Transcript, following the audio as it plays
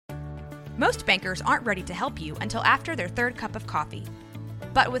Most bankers aren't ready to help you until after their third cup of coffee.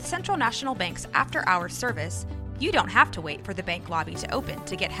 But with Central National Bank's after-hours service, you don't have to wait for the bank lobby to open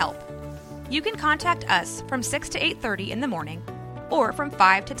to get help. You can contact us from 6 to 8:30 in the morning or from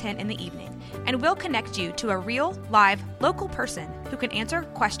 5 to 10 in the evening, and we'll connect you to a real, live, local person who can answer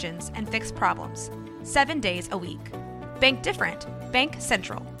questions and fix problems 7 days a week. Bank different. Bank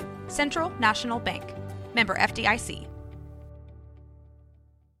Central. Central National Bank. Member FDIC.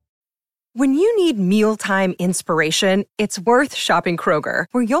 When you need mealtime inspiration, it's worth shopping Kroger,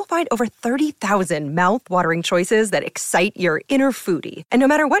 where you'll find over 30,000 mouth-watering choices that excite your inner foodie. And no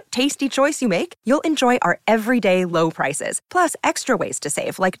matter what tasty choice you make, you'll enjoy our everyday low prices, plus extra ways to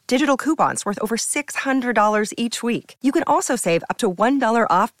save, like digital coupons worth over $600 each week. You can also save up to $1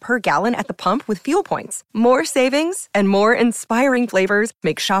 off per gallon at the pump with fuel points. More savings and more inspiring flavors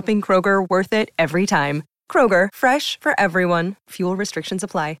make shopping Kroger worth it every time. Kroger, fresh for everyone. Fuel restrictions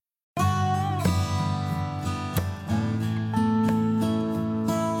apply.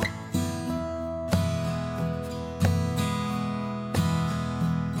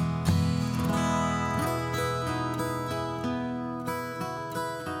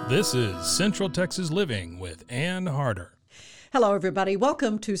 This is Central Texas Living with Ann Harder. Hello, everybody.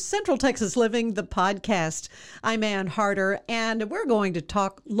 Welcome to Central Texas Living, the podcast. I'm Ann Harder, and we're going to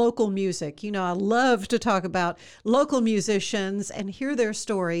talk local music. You know, I love to talk about local musicians and hear their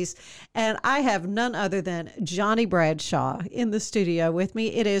stories. And I have none other than Johnny Bradshaw in the studio with me.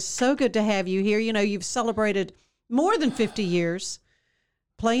 It is so good to have you here. You know, you've celebrated more than 50 years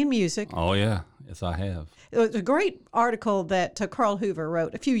playing music. Oh, yeah. Yes, I have. It was a great article that Carl Hoover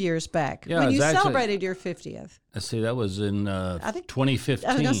wrote a few years back when you celebrated your 50th. Let's see, that was in I think 2015.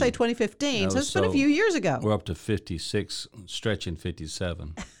 I was going to say 2015, so it's been a few years ago. We're up to 56, stretching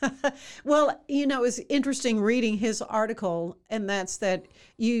 57. Well, you know, it was interesting reading his article, and that's that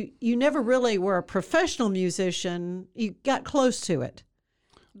you never really were a professional musician. You got close to it.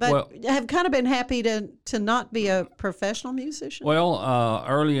 But have kind of been happy to not be a professional musician? Well,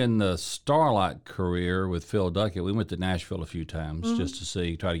 early in the Starlight career with Phil Duckett, we went to Nashville a few times just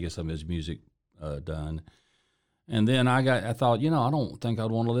to try to get some of his music done. And then I thought, you know, I don't think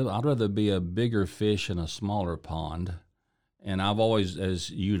I'd want to live. I'd rather be a bigger fish in a smaller pond. And I've always, as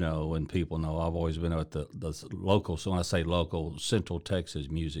you know and people know, I've always been at the local, so when I say local, Central Texas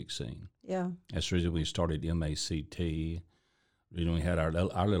music scene. Yeah. That's the reason we started MACT. You know, we had our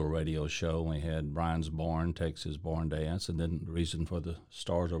little radio show. We had Brian's Barn, Texas Barn Dance, and then the reason for the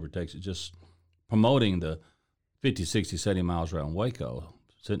Stars Over Texas, just promoting the 50, 60, 70 miles around Waco,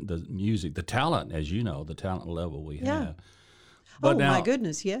 the music, the talent, as you know, the talent level we have. But now, my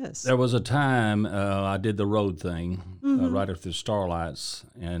goodness, yes. There was a time I did the road thing right after the Starlights,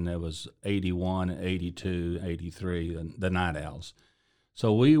 and it was 81, 82, 83, and the Night Owls.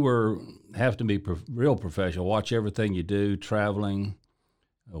 So we have to be real professional, watch everything you do, traveling,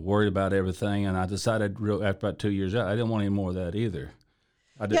 worried about everything. And I decided after about 2 years out, I didn't want any more of that either.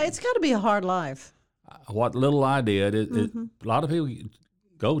 It's got to be a hard life. What little I did, a lot of people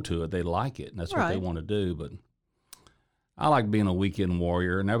go to it. They like it, and that's what they want to do. But I like being a weekend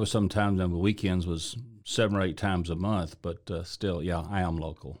warrior, and there was some times on the weekends was 7 or 8 times a month. But still, yeah, I am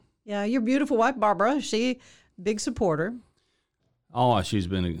local. Yeah, your beautiful wife, Barbara, she big supporter. Oh, she's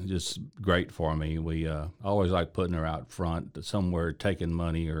been just great for me. I always like putting her out front somewhere, taking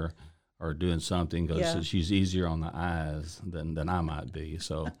money or doing something because she's easier on the eyes than I might be.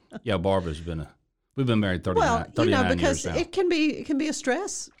 So, yeah, Barbara's we've been married 39 years now. Well, because it can be a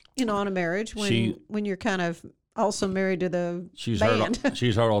stress, you know, on a marriage when you're kind of also married to the band.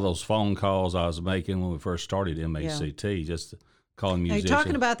 She's heard all those phone calls I was making when we first started MACT, just calling musicians. You're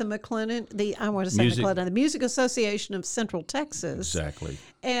talking about the the Music Association of Central Texas. Exactly.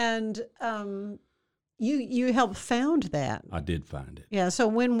 And you helped found that. I did find it. Yeah. So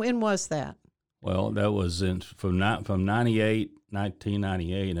when was that? Well, that was from 1998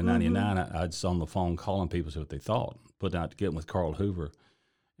 to 99. I was on the phone calling people to see what they thought, putting out getting with Carl Hoover.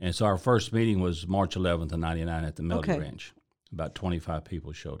 And so our first meeting was March 11th of 99 at the Melody Ranch. About 25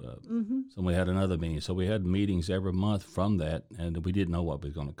 people showed up. So we had another meeting. So we had meetings every month from that, and we didn't know what we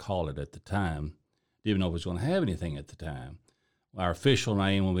were going to call it at the time. Didn't even know if we was going to have anything at the time. Our official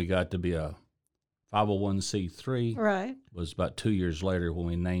name when we got to be a 501c3 was about 2 years later when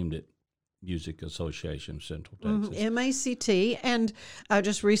we named it Music Association of Central Texas. MACT, and I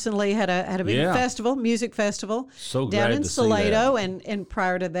just recently had a big music festival down in Salado, and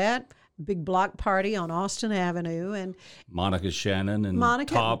prior to that, big block party on Austin Avenue, and Monica Shannon and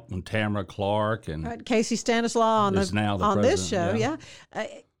Top and Tamara Clark and Casey Stanislaw on this show,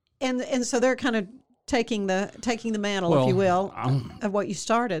 and so they're kind of taking the mantle, if you will, of what you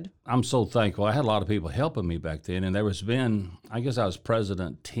started. I'm so thankful. I had a lot of people helping me back then, and I guess I was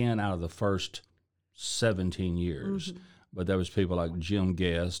president 10 out of the first 17 years. But there was people like Jim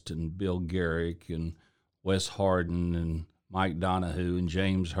Guest and Bill Garrick and Wes Hardin and Mike Donahue and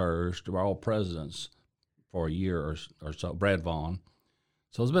James Hurst were all presidents for a year or so. Brad Vaughn.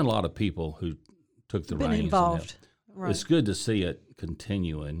 So there's been a lot of people who took the reins. Involved. Right. It's good to see it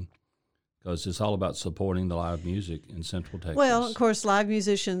continuing because it's all about supporting the live music in Central Texas. Well, of course, live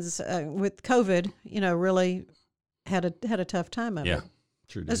musicians with COVID, really had a tough time of it.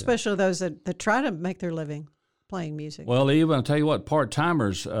 True. Especially those that try to make their living playing music. Well, even I'll tell you what,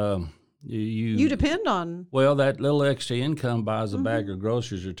 part-timers, you depend on. Well, that little extra income buys a bag of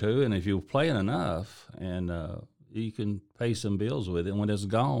groceries or two, and if you're playing enough, and you can pay some bills with it. And when it's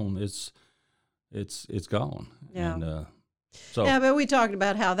gone, it's gone. Yeah. And, but we talked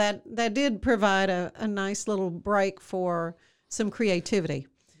about how that did provide a nice little break for some creativity.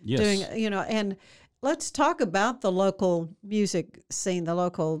 Yes. Doing, and let's talk about the local music scene, the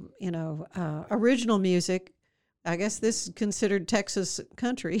local, original music. I guess this is considered Texas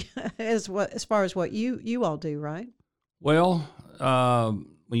country as far as what you all do, right? Well,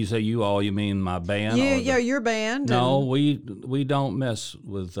 when you say you all, you mean my band? Your band. No, we don't mess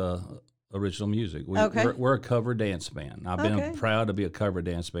with original music. We're a cover dance band. I've been proud to be a cover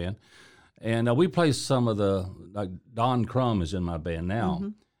dance band, and we play some of like Don Crum is in my band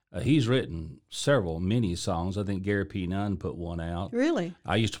now. He's written many songs. I think Gary P. Nunn put one out. Really?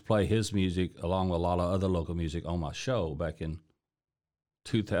 I used to play his music along with a lot of other local music on my show back in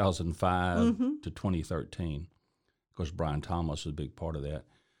 2005 to 2013. Of course, Brian Thomas was a big part of that.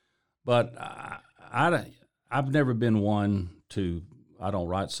 But I've never been one to, I don't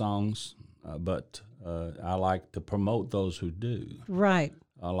write songs, but I like to promote those who do. Right.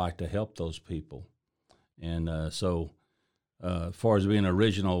 I like to help those people. And so... as far as being an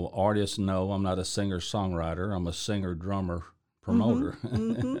original artist, no, I'm not a singer-songwriter. I'm a singer-drummer promoter.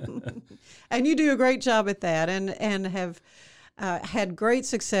 And you do a great job at that and have had great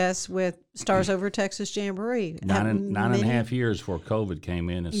success with Stars Over Texas Jamboree. Nine and a half years before COVID came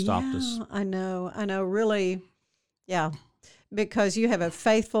in and stopped us. I know, really, yeah, because you have a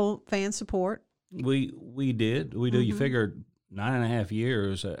faithful fan support. We did. We do. You figured 9.5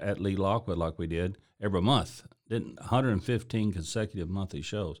 years at Lee Lockwood like we did every month. 115 consecutive monthly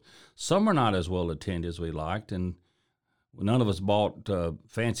shows. Some are not as well attended as we liked, and none of us bought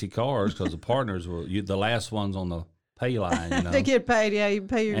fancy cars because the partners were the last ones on the pay line. They get paid, you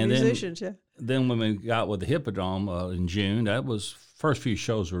pay your musicians, Then when we got with the Hippodrome in June, that was first few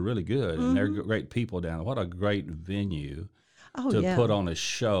shows were really good, and they're great people down there. What a great venue to put on a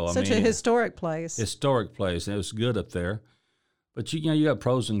show. Such a historic place. Historic place, and it was good up there. But you got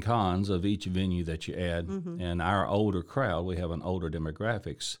pros and cons of each venue that you add, and our older crowd, we have an older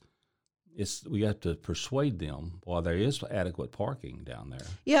demographics. We have to persuade them while there is adequate parking down there.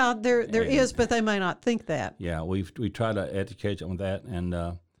 Yeah, there is, but they may not think that. Yeah, we try to educate them with that,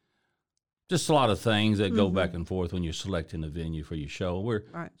 and just a lot of things that go back and forth when you're selecting a venue for your show. We're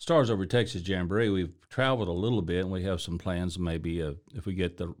Stars Over Texas Jamboree. We've traveled a little bit, and we have some plans maybe if we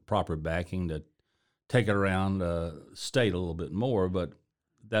get the proper backing to take it around state a little bit more, but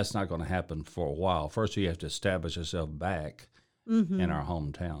that's not going to happen for a while. First, we have to establish ourselves back in our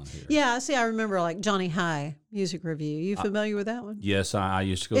hometown here. Yeah, see, I remember like Johnny High Music Review. You familiar with that one? Yes, I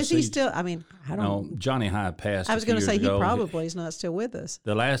used to go see. Is he still, I don't know. Johnny High passed I was going to say ago. He probably is not still with us.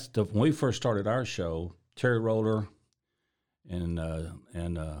 When we first started our show, Terry Roller and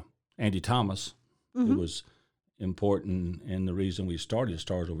Andy Thomas, who was important and the reason we started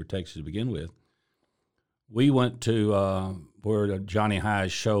Stars Over Texas to begin with, we went to where Johnny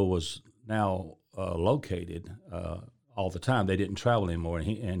High's show was now located all the time. They didn't travel anymore,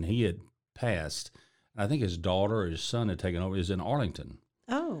 and he had passed. I think his daughter or his son had taken over. He was in Arlington.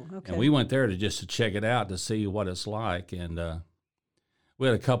 Oh, okay. And we went there to check it out to see what it's like. And we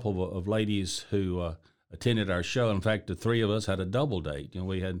had a couple of ladies who attended our show. In fact, the three of us had a double date.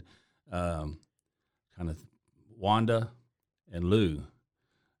 We had kind of Wanda and Lou.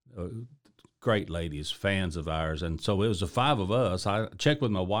 Great ladies, fans of ours. And so it was the five of us. I checked with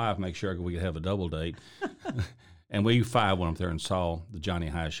my wife, make sure we could have a double date. And we five went up there and saw the Johnny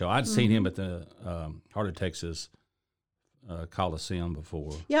High show. I'd seen him at the Heart of Texas Coliseum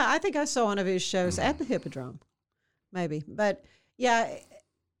before. Yeah, I think I saw one of his shows at the Hippodrome, maybe. But, yeah,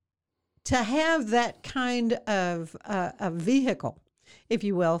 to have that kind of a vehicle, if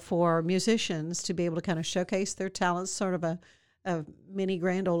you will, for musicians to be able to kind of showcase their talents, sort of a a mini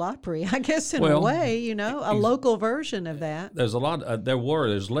Grand Ole Opry, I guess, in a way, a local version of that. There's a lot.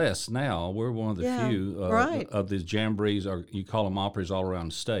 There's less now. We're one of the few right. of these jamborees, or you call them operas, all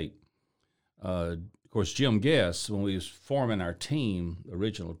around the state. Of course, Jim Guest, when we was forming our team,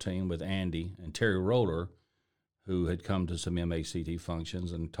 original team with Andy and Terry Roller, who had come to some MACT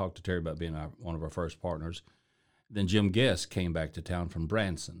functions and talked to Terry about being one of our first partners. Then Jim Guest came back to town from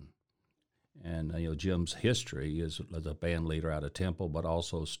Branson. And, Jim's history is as a band leader out of Temple, but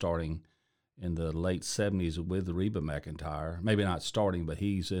also starting in the late 70s with Reba McEntire. Maybe not starting, but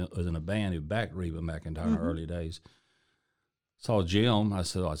was in a band who backed Reba McEntire in the early days. Saw Jim. I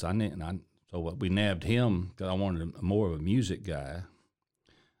said, so we nabbed him because I wanted more of a music guy.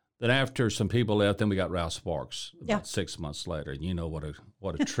 Then after some people left, then we got Ralph Sparks about 6 months later. And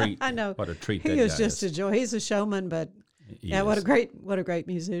what a treat. I know. What a treat he that guy is just is. a joy. He's a showman, but what a great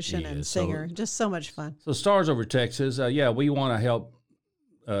musician and singer. Just so much fun. So Stars Over Texas, we want to help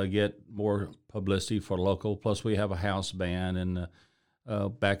get more publicity for local. Plus we have a house band and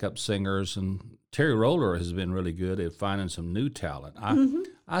backup singers. And Terry Roller has been really good at finding some new talent.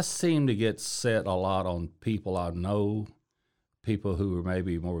 I seem to get set a lot on people I know, people who are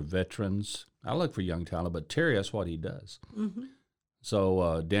maybe more veterans. I look for young talent, but Terry, that's what he does. Mm-hmm.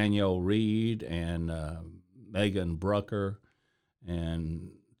 So Danielle Reed and Megan Brucker and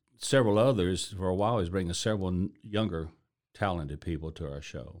several others, for a while, he's bringing several younger, talented people to our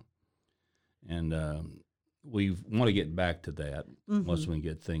show. And we want to get back to that once we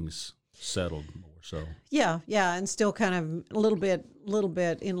get things settled more. So yeah, and still kind of a little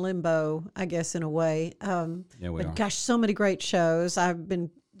bit in limbo, I guess, in a way. But gosh, so many great shows. I've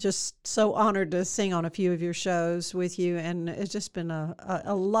been just so honored to sing on a few of your shows with you, and it's just been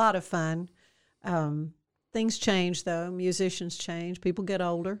a lot of fun. Things change, though. Musicians change. People get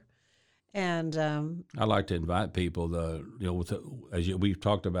older, and I like to invite people. We've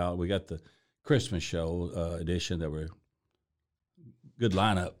talked about, we got the Christmas show edition that were good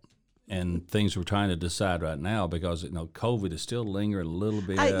lineup. And things we're trying to decide right now because COVID is still lingering a little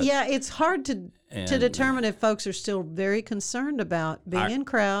bit. It's hard to determine if folks are still very concerned about being in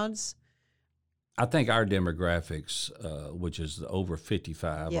crowds. I think our demographics, which is the over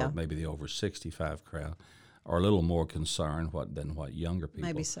 55 or maybe the over 65 crowd, are a little more concerned than what younger people.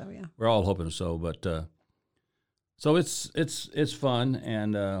 Maybe so, yeah. We're all hoping so, but so it's fun,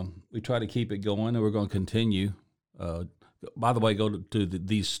 and we try to keep it going, and we're going to continue. By the way, go to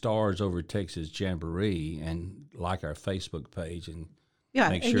these Stars Over Texas Jamboree and like our Facebook page and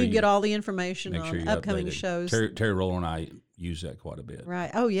make sure you get all the information on upcoming updated. shows. Terry Roller and I use that quite a bit. Right.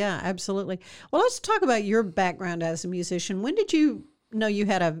 Oh, yeah, absolutely. Well, let's talk about your background as a musician. When did you know you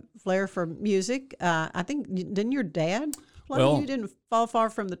had a flair for music? I think, didn't your dad play? You didn't fall far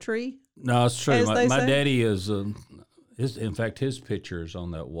from the tree? No, it's true. My daddy is, in fact, his picture's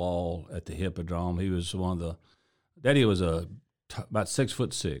on that wall at the Hippodrome. He was one of the, Daddy was about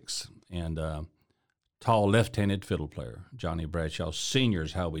 6'6" and tall left-handed fiddle player. Johnny Bradshaw Sr.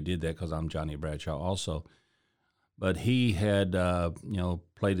 is how we did that because I'm Johnny Bradshaw also. But he had,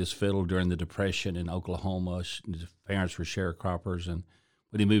 played his fiddle during the Depression in Oklahoma. His parents were sharecroppers, and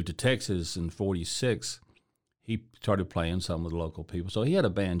when he moved to Texas in '46, he started playing some with the local people. So he had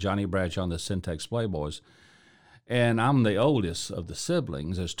a band, Johnny Bradshaw and the Syntax Playboys. And I'm the oldest of the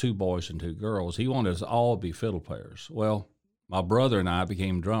siblings. There's 2 boys and 2 girls. He wanted us to all be fiddle players. Well, my brother and I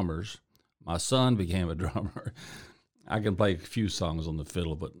became drummers. My son became a drummer. I can play a few songs on the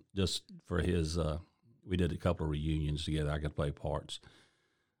fiddle, but just for his, we did a couple of reunions together. I could play parts.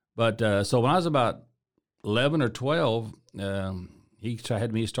 But so when I was about 11 or 12, he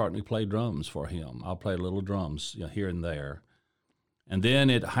had me start me play drums for him. I'll play little drums here and there. And then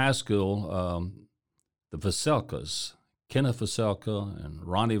at high school, the Veselkas, Kenneth Veselka and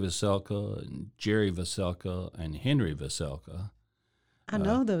Ronnie Veselka and Jerry Veselka and Henry Veselka. I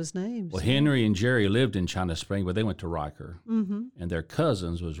know those names. Well, Henry and Jerry lived in China Spring, but they went to Riker. Mm-hmm. And their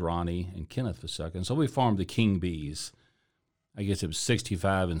cousins was Ronnie and Kenneth Veselka. And so we formed the King Bees. I guess it was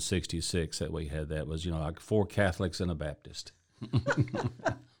 65 and 66 that we had that. Was, like 4 Catholics and a Baptist.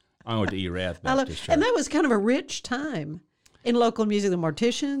 I went to Erath Baptist Church. And that was kind of a rich time. In local music, the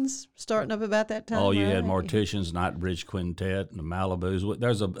Morticians starting up about that time. Oh, you had Morticians, Night Bridge Quintet, and the Malibus. There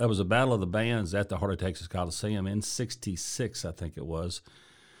was a battle of the bands at the Heart of Texas Coliseum in '66, I think it was,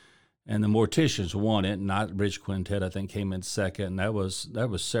 and the Morticians won it. Night Bridge Quintet, I think, came in second. And that was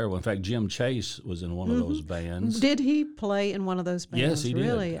several. In fact, Jim Chase was in one of those bands. Did he play in one of those bands? Yes, he did.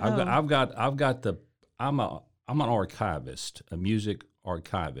 Really? I'm an archivist, a music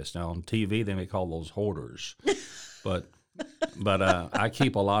archivist. Now on TV they may call those hoarders, but But I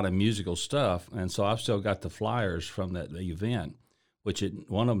keep a lot of musical stuff, and so I've still got the flyers from the event, which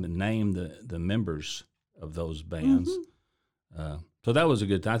one of them named the members of those bands. So that was a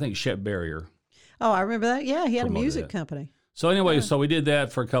good time. I think Shep Barrier. Oh, I remember that. Yeah, he had a music that. company. So anyway, so we did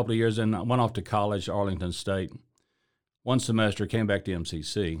that for a couple of years, and I went off to college, Arlington State. One semester, came back to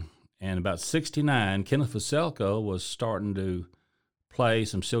MCC, and about '69, Kenneth Veselka was starting to play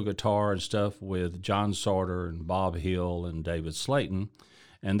some steel guitar and stuff with John Sorter and Bob Hill and David Slayton,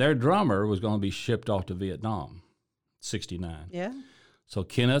 and their drummer was going to be shipped off to Vietnam, '69. Yeah. So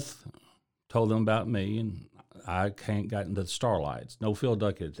Kenneth told them about me, and I got into the Starlights. No Phil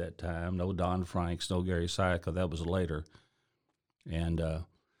Duckett at that time, no Don Franks, no Gary Syka. That was later. And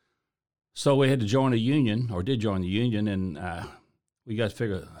so we had to join a union, or did join the union, and we got to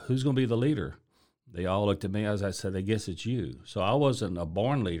figure who's going to be the leader. They all looked at me as I said, I guess it's you. So I wasn't a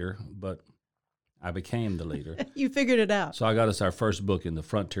born leader, but I became the leader. You figured it out. So I got us our first book in the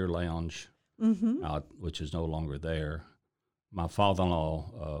Frontier Lounge, which is no longer there. My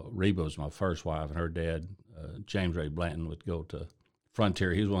father-in-law, Reba, was my first wife, and her dad, James Ray Blanton, would go to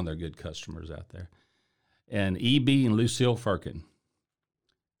Frontier. He was one of their good customers out there. And E.B. and Lucille Firkin.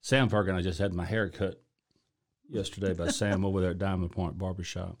 Sam Firkin, I just had my hair cut yesterday by Sam over there at Diamond Point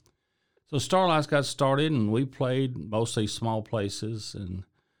Barbershop. So Starlights got started, and we played mostly small places. And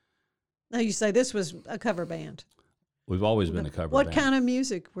now you say this was a cover band. We've always been a cover band. What kind of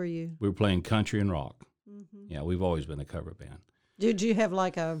music were you? We were playing country and rock. Yeah, we've always been a cover band. Did you have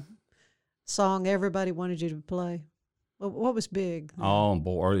like a song everybody wanted you to play? What was big? Oh,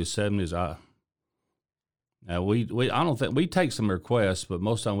 boy, early 70s. I don't think we take some requests, but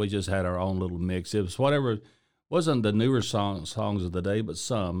most of the time we just had our own little mix. It was whatever, wasn't the newer songs of the day, but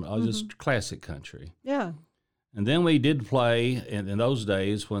some. Just classic country. Yeah. And then we did play in those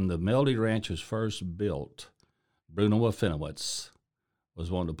days when the Melody Ranch was first built. Bruno Wafinowitz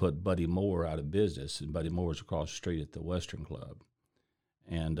was wanting to put Buddy Moore out of business, and Buddy Moore was across the street at the Western Club.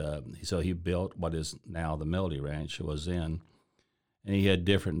 And so he built what is now the Melody Ranch. It was in. And he had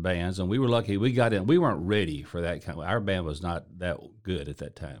different bands, and we were lucky. We got in. We weren't ready for that kind of. Our band was not that good at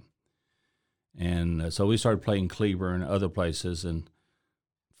that time, and so we started playing Cleaver and other places. And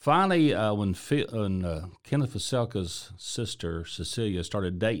finally, when Kenneth Veselka's sister Cecilia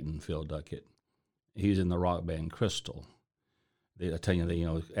started dating Phil Duckett, he's in the rock band Crystal. I tell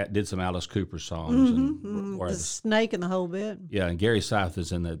you, did some Alice Cooper songs and the Snake and the whole bit. Yeah, and Gary South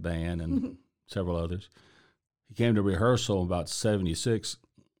is in that band, and several others. He came to rehearsal about '76.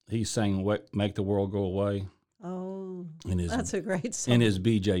 He sang "Make the World Go Away." Oh, that's a great song. In his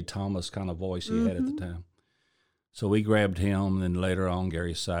B.J. Thomas kind of voice he had at the time. So we grabbed him, and then later on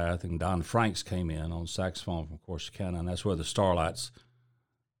Gary Syth and Don Franks came in on saxophone from Corsicana, and that's where the Starlights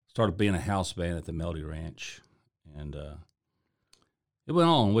started being a house band at the Melody Ranch. And it went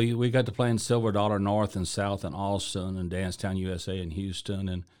on. We got to play in Silver Dollar North and South and Austin and Dancetown, USA and Houston,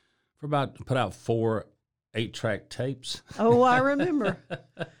 and put out 4 8-track tapes. Oh, I remember.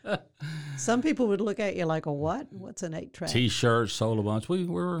 Some people would look at you like, a what? What's an 8-track? T-shirts, sold a bunch. We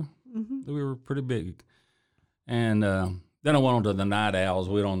were pretty big. And then I went on to the Night Owls.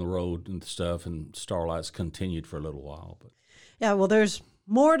 We were on the road and stuff, and Starlights continued for a little while. But yeah, well, there's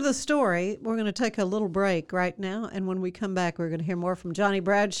more to the story. We're going to take a little break right now, and when we come back, we're going to hear more from Johnny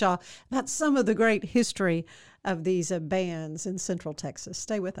Bradshaw about some of the great history of these bands in Central Texas.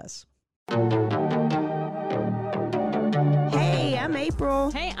 Stay with us. Hey, I'm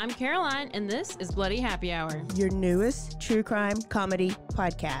April. Hey, I'm Caroline, and this is Bloody Happy Hour, your newest true crime comedy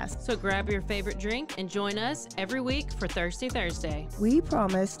podcast. So grab your favorite drink and join us every week for Thirsty Thursday. We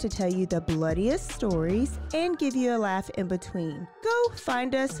promise to tell you the bloodiest stories and give you a laugh in between. Go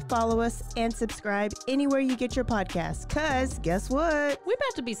find us, follow us, and subscribe anywhere you get your podcasts, because guess what? We're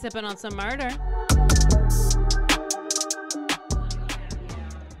about to be sipping on some murder.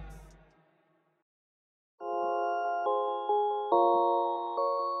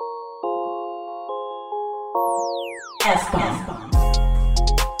 F-Bomb.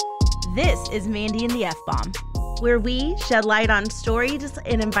 This is Mandy and the F-Bomb, where we shed light on stories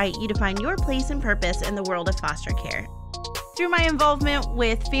and invite you to find your place and purpose in the world of foster care. Through my involvement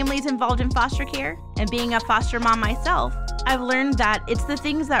with families involved in foster care and being a foster mom myself, I've learned that it's the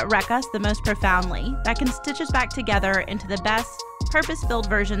things that wreck us the most profoundly that can stitch us back together into the best, purpose-filled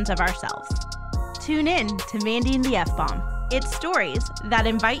versions of ourselves. Tune in to Mandy and the F-Bomb. It's stories that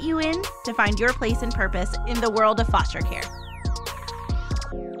invite you in to find your place and purpose in the world of foster care.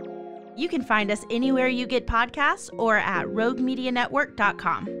 You can find us anywhere you get podcasts or at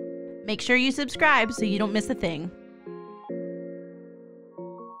roguemedianetwork.com. Make sure you subscribe so you don't miss a thing.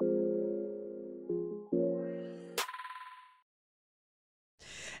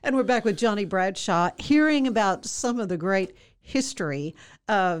 And we're back with Johnny Bradshaw, hearing about some of the great history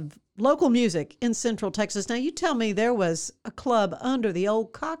of local music in Central Texas. Now, you tell me there was a club under the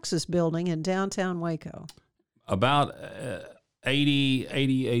old Cox's building in downtown Waco. About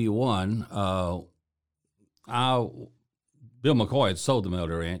 81, Bill McCoy had sold the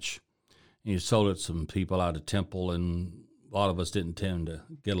Melody Ranch. He sold it to some people out of Temple, and a lot of us didn't tend to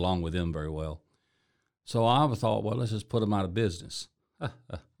get along with him very well. So I thought, well, let's just put him out of business.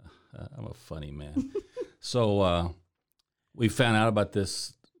 I'm a funny man. So we found out about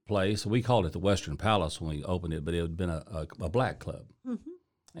this place. We called it the Western Palace when we opened it, but it had been a black club. Mm-hmm.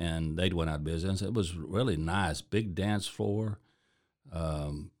 And they'd went out of business. It was really nice, big dance floor.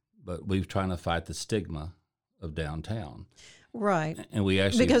 But we were trying to fight the stigma of downtown. Right. And we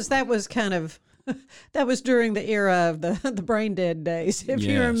actually... Because that was kind of... That was during the era of the brain dead days, if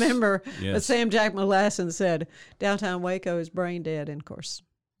you remember. Yes. But Sam Jack Molasson said, downtown Waco is brain dead. And, of course,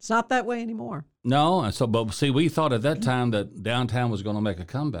 it's not that way anymore. No. And so, but see, we thought at that time that downtown was going to make a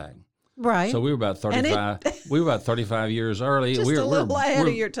comeback. Right. So we were about 35. We were about 35 years early. Just a little ahead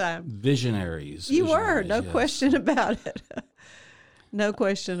of your time. Visionaries. You were, no question about it. No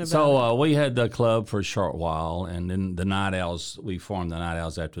question about it. So we had the club for a short while, and then the Night Owls, we formed the Night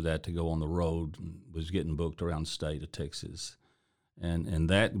Owls after that to go on the road. Was getting booked around the state of Texas. And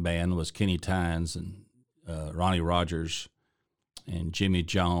that band was Kenny Tynes and Ronnie Rogers and Jimmy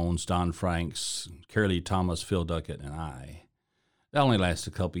Jones, Don Franks, Carolee Thomas, Phil Duckett, and I. That only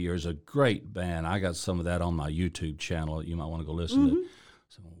lasted a couple of years. A great band. I got some of that on my YouTube channel. You might want to go listen to.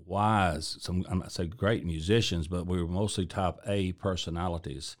 Some wise, I'm not saying great musicians, but we were mostly top A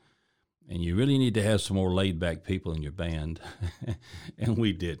personalities. And you really need to have some more laid-back people in your band, and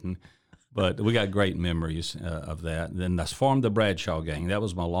we didn't. But we got great memories of that. Then I formed the Bradshaw Gang. That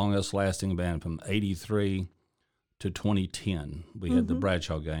was my longest-lasting band from 83 to 2010. We had the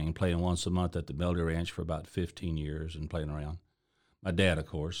Bradshaw Gang playing once a month at the Melody Ranch for about 15 years and playing around. My dad, of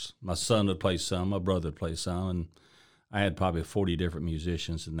course. My son would play some. My brother would play some, and I had probably 40 different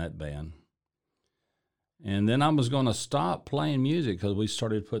musicians in that band. And then I was going to stop playing music because we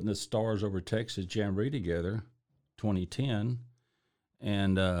started putting the Stars Over Texas Jamboree together, 2010.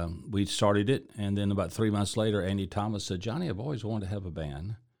 And we started it. And then about 3 months later, Andy Thomas said, Johnny, I've always wanted to have a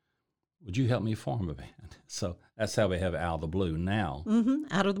band. Would you help me form a band? So that's how we have Out of the Blue now.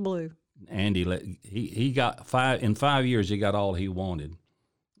 Out of the Blue. Andy, he got in 5 years, he got all he wanted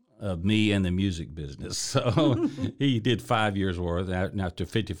of me and the music business. So he did 5 years worth. And after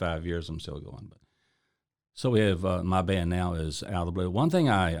 55 years, I'm still going. But so we have my band now is Out of the Blue. One thing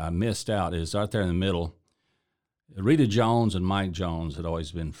I missed out is right there in the middle, Rita Jones and Mike Jones had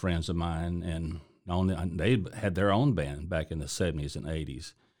always been friends of mine, and they had their own band back in the 70s and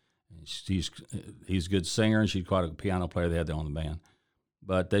 80s. He's a good singer, and she's quite a piano player. They had their own band.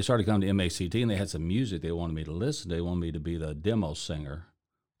 But they started coming to MACT, and they had some music they wanted me to listen to. They wanted me to be the demo singer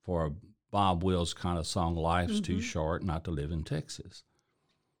for a Bob Wills kind of song, Life's Too Short Not to Live in Texas.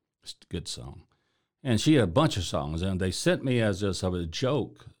 It's a good song. And she had a bunch of songs, and they sent me as just a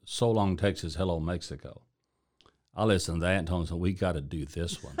joke, So Long Texas, Hello Mexico. I listened to that and told them, we got to do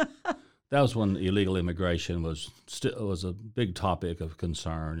this one. That was when illegal immigration was a big topic of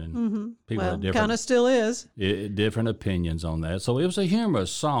concern, and people had different, kind of still is, different opinions on that. So it was a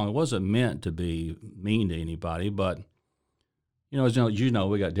humorous song. It wasn't meant to be mean to anybody, but as you know,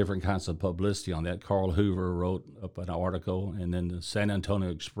 we got different kinds of publicity on that. Carl Hoover wrote up an article, and then the San Antonio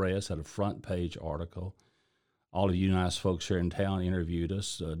Express had a front page article. All of you nice folks here in town interviewed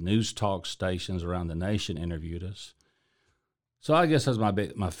us. News talk stations around the nation interviewed us. So I guess that's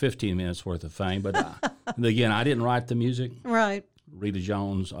my 15 minutes worth of fame. But again, I didn't write the music. Right. Rita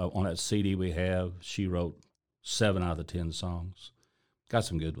Jones, on that CD we have, she wrote 7 out of the 10 songs. Got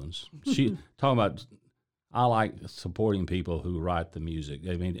some good ones. Talking about, I like supporting people who write the music.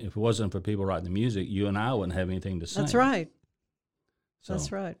 I mean, if it wasn't for people writing the music, you and I wouldn't have anything to sing. That's right. So,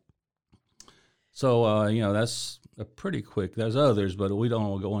 that's right. So, that's a pretty quick. There's others, but we don't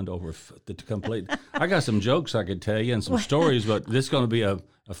want to go into over the complete. I got some jokes I could tell you and some stories, but this is going to be a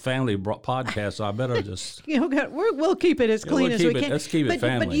family podcast, so I better just... we'll keep it as clean as we can. Let's keep it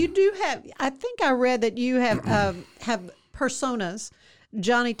family. But you do have, I think I read that you have personas,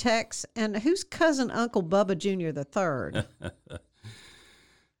 Johnny Tex, and who's cousin Uncle Bubba Jr. the Third?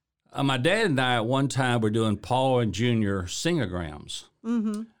 My dad and I at one time were doing Paul and Junior singograms.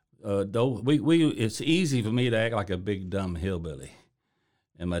 Mm-hmm. It's easy for me to act like a big dumb hillbilly.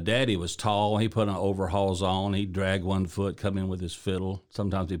 And my daddy was tall. He put on overalls on. He'd drag one foot, come in with his fiddle.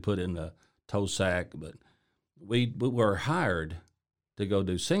 Sometimes he put it in a toe sack. But we were hired to go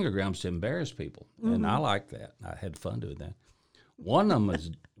do singograms to embarrass people. Mm-hmm. And I liked that. I had fun doing that. One of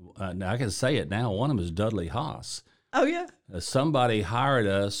them I can say it now. One of them is Dudley Haas. Oh, yeah. Somebody hired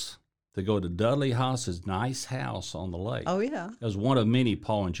us to go to Dudley Haas's nice house on the lake. Oh, yeah. It was one of many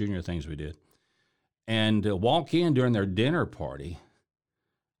Paul and Junior things we did. And walk in during their dinner party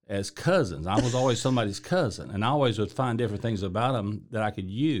as cousins. I was always somebody's cousin, and I always would find different things about him that I could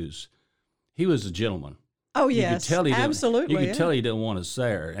use. He was a gentleman. Oh, yes, absolutely. You could tell he didn't want us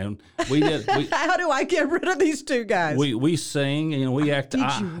there. And we did. How do I get rid of these two guys? We sing, and we act. Did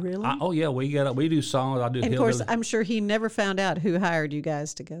you really? Oh, yeah, we do songs. I do. And of course, I'm sure he never found out who hired you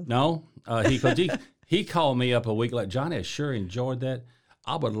guys to go. No, he called me up a week later. Johnny, I sure enjoyed that.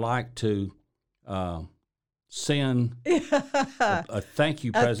 I would like to send a thank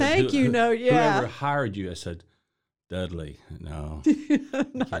you present. A thank you note, yeah. Whoever hired you. I said, Dudley, no.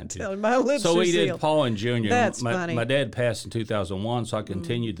 Not telling my lips So are we sealed. did Paul and Junior. That's funny. funny. My dad passed in 2001, so I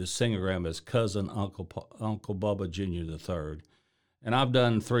continued the singogram as cousin Uncle Bubba Junior III. And I've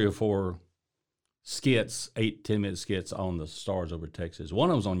done 3 or 4 skits, 8, 10-minute skits on the Stars Over Texas. One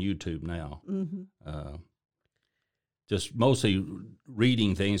of them's on YouTube now. Just mostly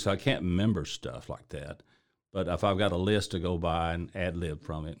reading things, so I can't remember stuff like that. But if I've got a list to go by and ad-lib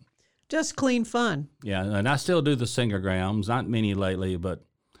from it. Just clean fun. Yeah, and I still do the singograms, not many lately, but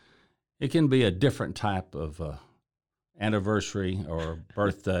it can be a different type of anniversary or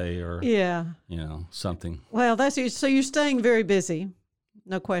birthday or, something. Well, so you're staying very busy.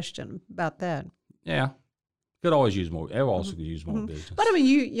 No question about that. Yeah. Could always use more. Everyone also could use more business. But I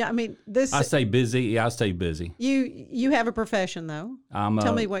mean, I stay busy. Yeah, I stay busy. You have a profession though.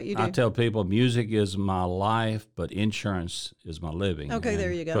 Tell me what you do. I tell people music is my life, but insurance is my living. Okay,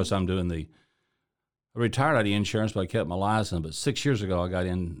 there you go. Of course, I retired out of insurance, but I kept my license. But 6 years ago, I got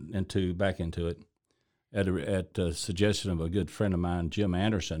back into it at the suggestion of a good friend of mine, Jim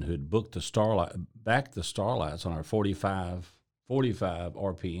Anderson, who had booked the Starlights on our 45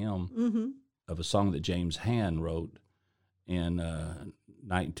 RPM. Of a song that James Hand wrote in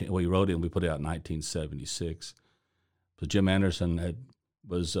we wrote it and we put it out in 1976. So Jim Anderson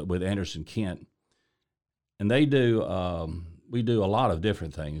was with Anderson Kent, and they do we do a lot of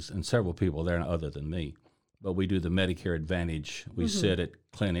different things, and several people there other than me. But we do the Medicare Advantage. We sit at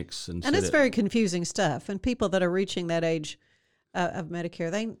clinics and it's very confusing stuff. And people that are reaching that age of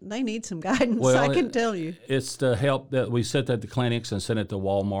Medicare, they need some guidance. Well, I can tell you. It's the help that we sit at the clinics and send it to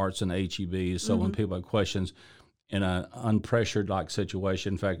Walmarts and HEBs. So when people have questions in an unpressured like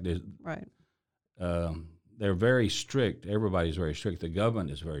situation, in fact, they're very strict. Everybody's very strict. The government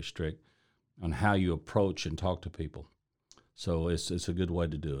is very strict on how you approach and talk to people. So it's a good way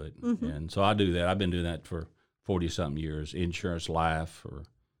to do it. And so I do that. I've been doing that for 40-something years, insurance, life, or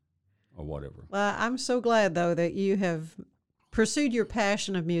whatever. Well, I'm so glad, though, that you have pursued your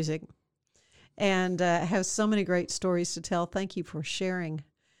passion of music and have so many great stories to tell. Thank you for sharing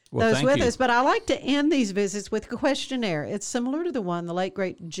those with us. But I like to end these visits with a questionnaire. It's similar to the one the late,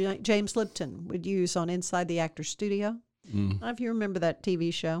 great James Lipton would use on Inside the Actor's Studio. I don't know if you remember that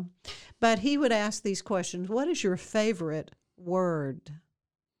TV show. But he would ask these questions. What is your favorite word?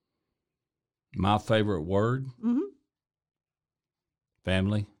 My favorite word?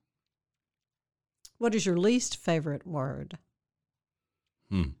 Family. What is your least favorite word?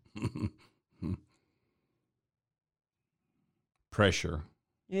 Pressure.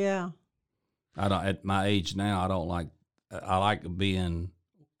 Yeah. At my age now, I like being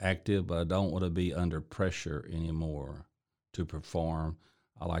active, but I don't want to be under pressure anymore to perform.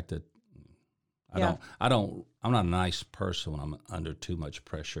 I'm not a nice person when I'm under too much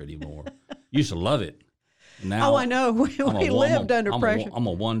pressure anymore. Used to love it. Now, I know. We lived under pressure. I'm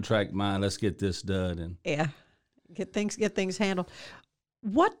a one-track mind. Let's get this done. Get things handled.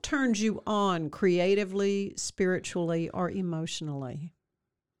 What turns you on creatively, spiritually, or emotionally?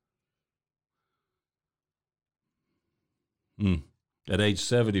 At age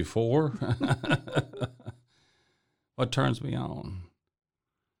 74, what turns me on?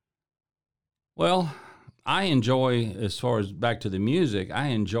 Well, I enjoy, as far as back to the music, I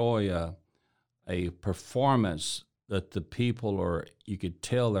enjoy a performance that the people you could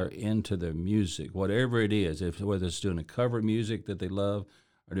tell they're into their music, whatever it is, whether it's doing a cover music that they love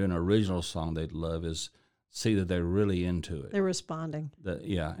or doing an original song they love, is see that they're really into it. They're responding.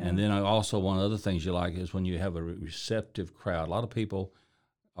 And then also one of the other things you like is when you have a receptive crowd. A lot of people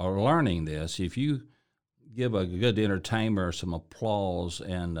are learning this. If you give a good entertainer some applause,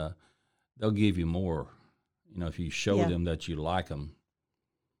 and they'll give you more, if you show them that you like them.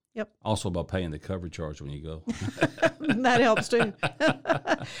 Yep. Also by paying the cover charge when you go. That helps too.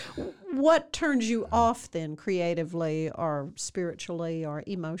 What turns you off then, creatively or spiritually or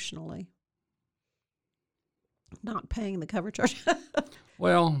emotionally? Not paying the cover charge.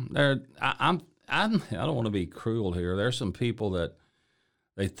 Well, I don't want to be cruel here. There's some people that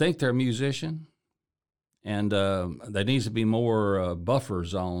they think they're a musician, and there needs to be more buffer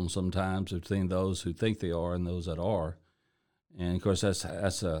zone sometimes between those who think they are and those that are. And of course,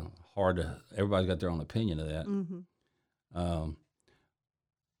 that's hard to. Everybody's got their own opinion of that. Mm-hmm.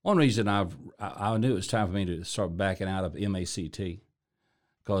 One reason I knew it was time for me to start backing out of MACT,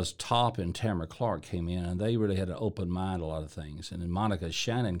 because Top and Tamara Clark came in, and they really had an open mind a lot of things. And then Monica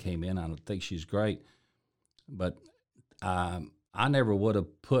Shannon came in. I think she's great, but I never would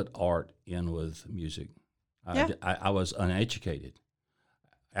have put art in with music. I was uneducated.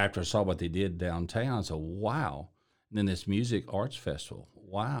 After I saw what they did downtown, I said, wow. And then this music arts festival,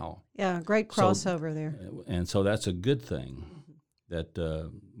 wow. Yeah, great crossover there. And so that's a good thing, that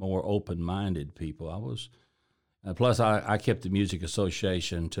more open-minded people. Plus, I kept the Music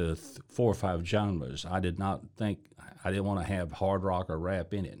Association to 4 or 5 genres. I didn't want to have hard rock or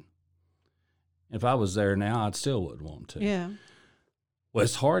rap in it. If I was there now, I still wouldn't want to. Yeah.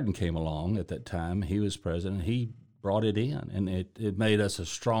 Wes Hardin came along at that time. He was president. He brought it in, and it made us a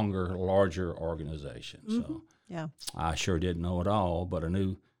stronger, larger organization. Mm-hmm. So yeah, I sure didn't know it all, but I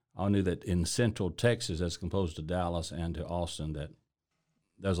knew that in Central Texas, as composed to Dallas and to Austin, that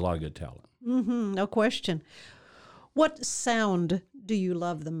there's a lot of good talent. Mm-hmm, no question. What sound do you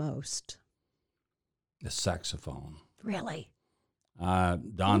love the most? The saxophone. Really?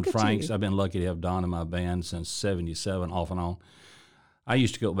 Don Franks. I've been lucky to have Don in my band since '77, off and on. I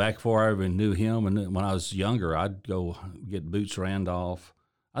used to go back before I even knew him, and when I was younger, I'd go get Boots Randolph.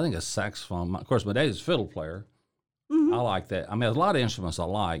 I think a saxophone. Of course, my dad's a fiddle player. Mm-hmm. I like that. I mean, there's a lot of instruments I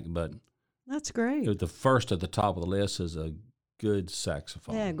like, but that's great. The first at the top of the list is a good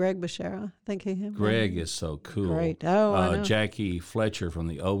saxophone. Yeah, Greg Bechara. I think him. Greg is so cool. Great. Oh, I know. Jackie Fletcher from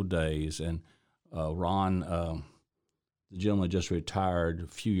the old days, and Ron, the gentleman just retired a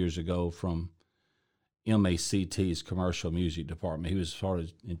few years ago from MACT's commercial music department. He was sort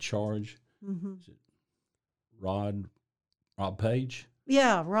of in charge. Mm-hmm. Is it Rob Page?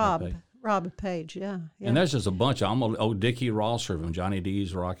 Yeah, Rob Page. Yeah. And there's just a bunch of them. Dickie Rosser from Johnny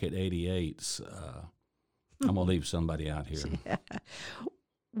D's Rocket 88s. I'm going to leave somebody out here. Yeah.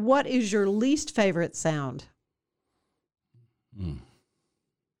 What is your least favorite sound?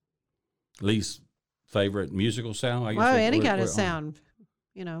 Least favorite musical sound? I guess. Well, any kind of sound,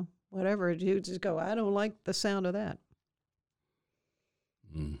 whatever. You just go, I don't like the sound of that.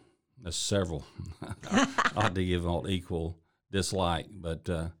 There's several. I have to give all equal dislike, but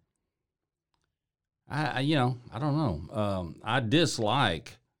I don't know. I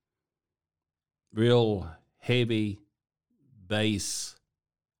dislike real heavy bass,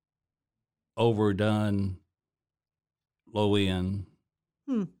 overdone, low end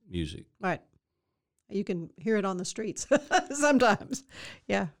music. Right. You can hear it on the streets sometimes.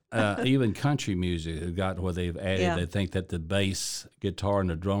 Yeah. Even country music has got where they've added. Yeah. They think that the bass guitar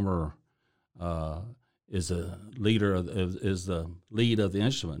and the drummer is the leader is the lead of the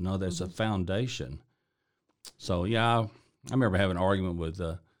instrument. No, that's a foundation. So yeah, I remember having an argument with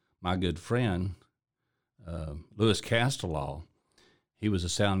my good friend Louis Castellaw. He was a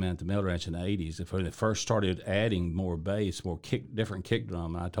sound man at the Mill Ranch in the 80s. When they first started adding more bass, different kick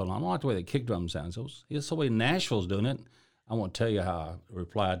drum, and I told him, I don't like the way the kick drum sounds. It's the way Nashville's doing it. I won't tell you how I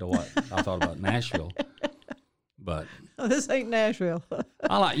replied to what I thought about Nashville. But this ain't Nashville.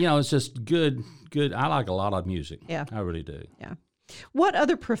 I like, it's just good. I like a lot of music. Yeah. I really do. Yeah. What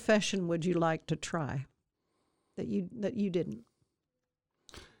other profession would you like to try that you didn't?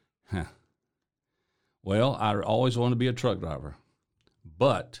 Huh. Well, I always wanted to be a truck driver.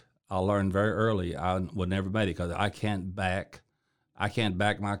 But I learned very early I would never make it because I can't back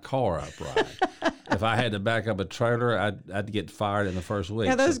my car up right. If I had to back up a trailer, I'd get fired in the first week.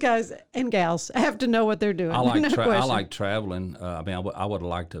 Yeah, those guys and gals have to know what they're doing. I like traveling. I would have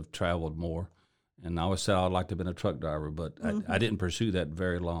liked to have traveled more, and I always said I'd like to have been a truck driver, but I didn't pursue that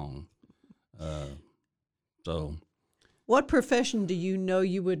very long. So, what profession do you know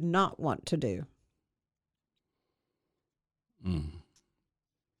you would not want to do?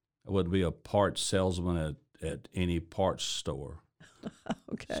 I wouldn't be a parts salesman at any parts store.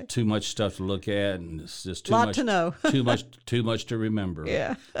 Okay. It's too much stuff to look at, and it's just too much much to know. too much to remember.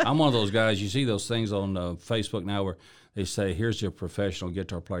 Yeah. I'm one of those guys. You see those things on Facebook now where they say, "Here's your professional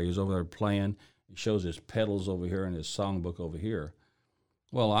guitar player. He's over there playing. He shows his pedals over here and his songbook over here."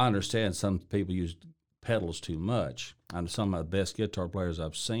 Well, I understand some people use pedals too much. And some of the best guitar players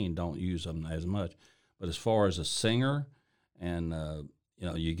I've seen don't use them as much. But as far as a singer, and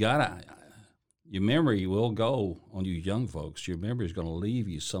your memory will go on you young folks. Your memory is going to leave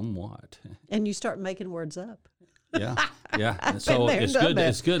you somewhat. And you start making words up. Yeah. And so there, it's done good. that.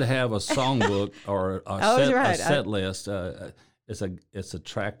 It's good to have a songbook or a that's right. set list. It's a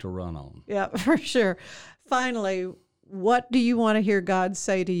track to run on. Yeah, for sure. Finally, what do you want to hear God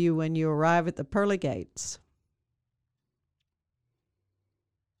say to you when you arrive at the pearly gates?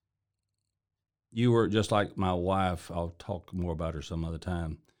 You were just like my wife. I'll talk more about her some other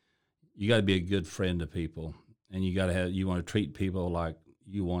time. You got to be a good friend to people, and you want to treat people like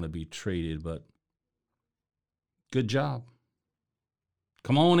you want to be treated. But good job.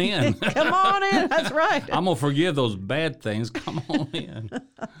 Come on in. Come on in. That's right. I'm going to forgive those bad things. Come on in.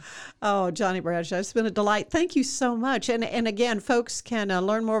 Oh, Johnny Bradshaw, it's been a delight. Thank you so much. And again, folks can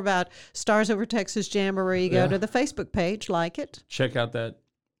learn more about Stars Over Texas Jamboree. Go to the Facebook page, like it. Check out that.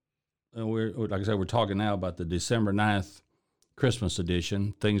 Like I said, we're talking now about the December 9th Christmas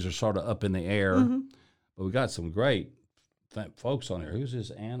edition. Things are sort of up in the air. Mm-hmm. But we got some great folks on there. Who's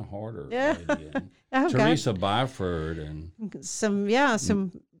this Ann Harder? Yeah. Lady? And Okay. Teresa Byford and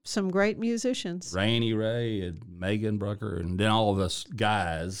Some great musicians. Rainy Ray and Megan Brucker, and then all of us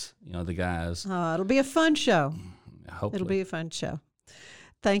guys, the guys. It'll be a fun show. Hopefully. It'll be a fun show.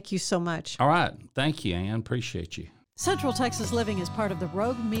 Thank you so much. All right. Thank you, Ann. Appreciate you. Central Texas Living is part of the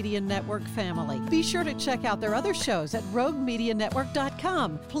Rogue Media Network family. Be sure to check out their other shows at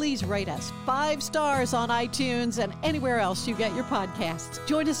roguemedianetwork.com. Please rate us 5 stars on iTunes and anywhere else you get your podcasts.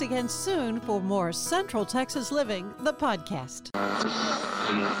 Join us again soon for more Central Texas Living, the podcast.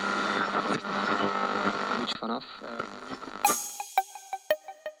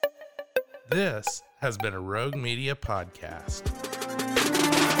 This has been a Rogue Media podcast.